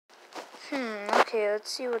Okay,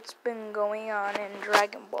 let's see what's been going on in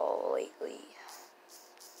Dragon Ball lately.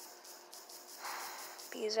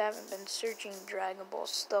 Because I haven't been searching Dragon Ball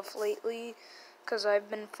stuff lately, because I've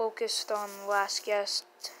been focused on Last Guest,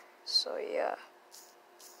 so yeah.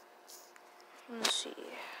 Let's see.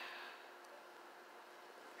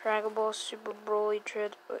 Dragon Ball Super Broly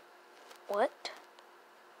Tread. What?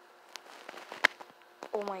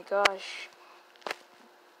 Oh my gosh.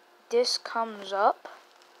 This comes up?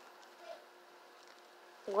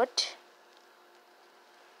 What?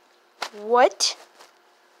 What?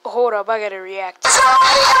 Hold up, I gotta react.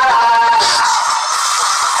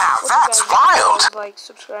 That's wild! Like,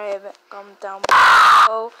 subscribe, comment down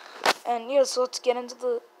below. And yeah, so let's get into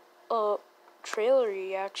the trailer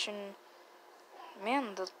reaction.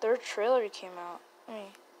 Man, the third trailer came out. I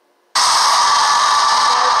am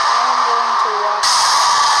going to watch.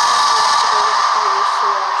 I'm going to go to the theaters to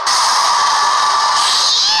watch.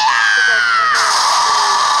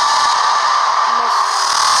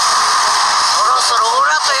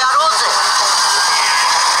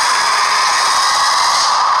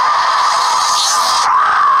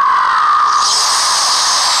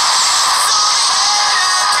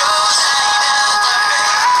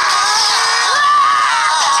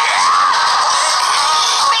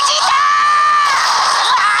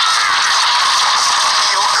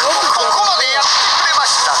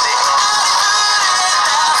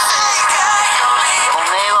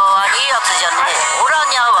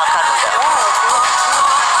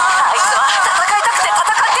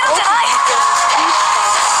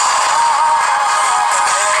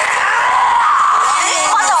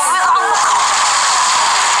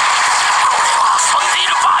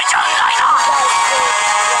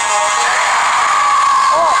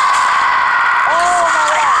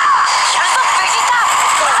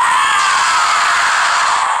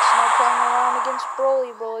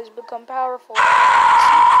 Broly's become powerful. Now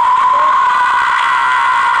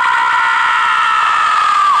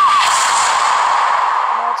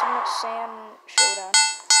it's a Saiyan showdown.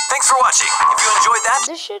 Thanks for watching. If you enjoyed that,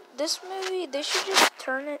 this movie, they should just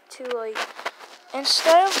turn it to like,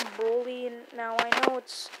 instead of Broly. Now I know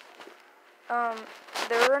it's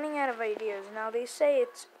they're running out of ideas. Now they say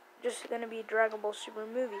it's just gonna be Dragon Ball Super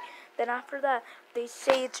movie. Then after that, they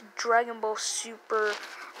say it's Dragon Ball Super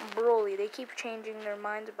Broly. They keep changing their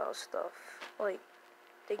minds about stuff. Like,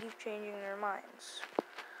 they keep changing their minds.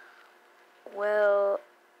 Well,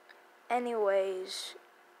 anyways,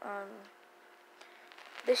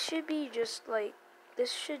 this should be just like,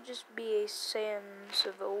 this should just be a Saiyan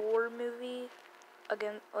Civil War movie.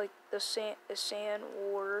 Again, like the Saiyan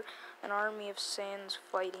War, an army of Saiyans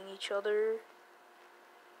fighting each other.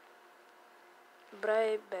 But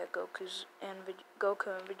I bet Goku and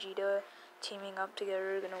Vegeta teaming up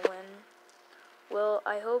together are gonna win. Well,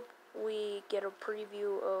 I hope we get a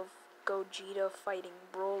preview of Gogeta fighting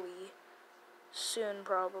Broly soon,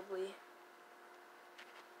 probably.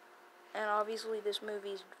 And obviously, this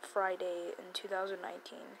movie's Friday in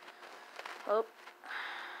 2019. Well,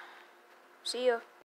 see ya.